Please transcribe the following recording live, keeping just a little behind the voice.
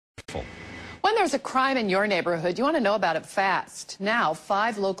When there's a crime in your neighborhood, you want to know about it fast. Now,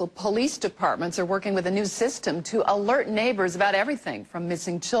 5 local police departments are working with a new system to alert neighbors about everything from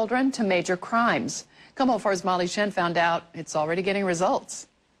missing children to major crimes. Como 4's Molly Shen found out it's already getting results.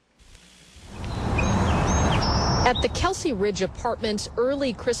 At the Kelsey Ridge apartment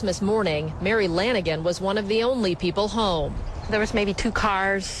early Christmas morning, Mary Lanigan was one of the only people home. There was maybe 2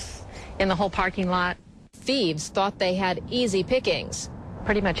 cars in the whole parking lot. Thieves thought they had easy pickings.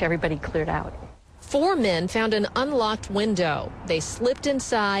 Pretty much everybody cleared out. 4 men found an unlocked window. They slipped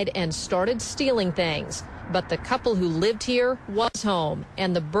inside and started stealing things. But the couple who lived here was home,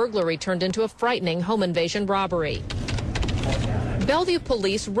 and the burglary turned into a frightening home invasion robbery. Bellevue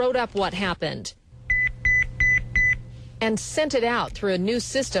Police wrote up what happened and sent it out through a new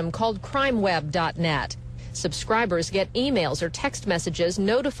system called CrimeWeb.net. Subscribers get emails or text messages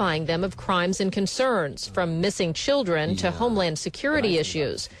notifying them of crimes and concerns, from missing children to homeland security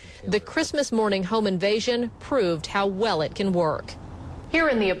issues. The Christmas morning home invasion proved how well it can work. Here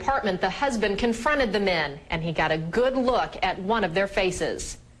in the apartment, the husband confronted the men, and he got a good look at one of their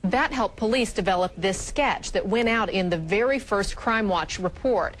faces. That helped police develop this sketch that went out in the very first Crime Watch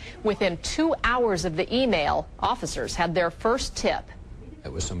report. Within 2 hours of the email, officers had their first tip.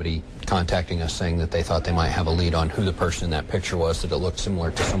 It was somebody contacting us saying that they thought they might have a lead on who the person in that picture was, that it looked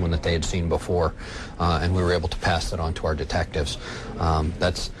similar to someone that they had seen before, and we were able to pass that on to our detectives.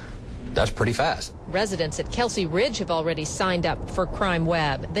 That's pretty fast. Residents at Kelsey Ridge have already signed up for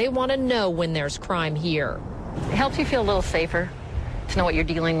CrimeWeb. They want to know when there's crime here. It helps you feel a little safer to know what you're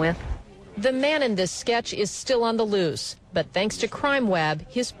dealing with. The man in this sketch is still on the loose, but thanks to CrimeWeb,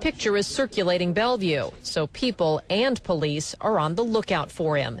 his picture is circulating Bellevue, so people and police are on the lookout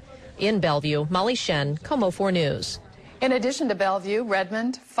for him. In Bellevue, Molly Shen, Como 4 News. In addition to Bellevue,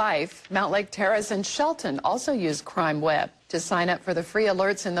 Redmond, Fife, Mount Lake Terrace, and Shelton also use CrimeWeb. To sign up for the free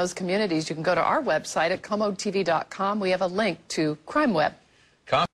alerts in those communities, you can go to our website at comotv.com. We have a link to CrimeWeb.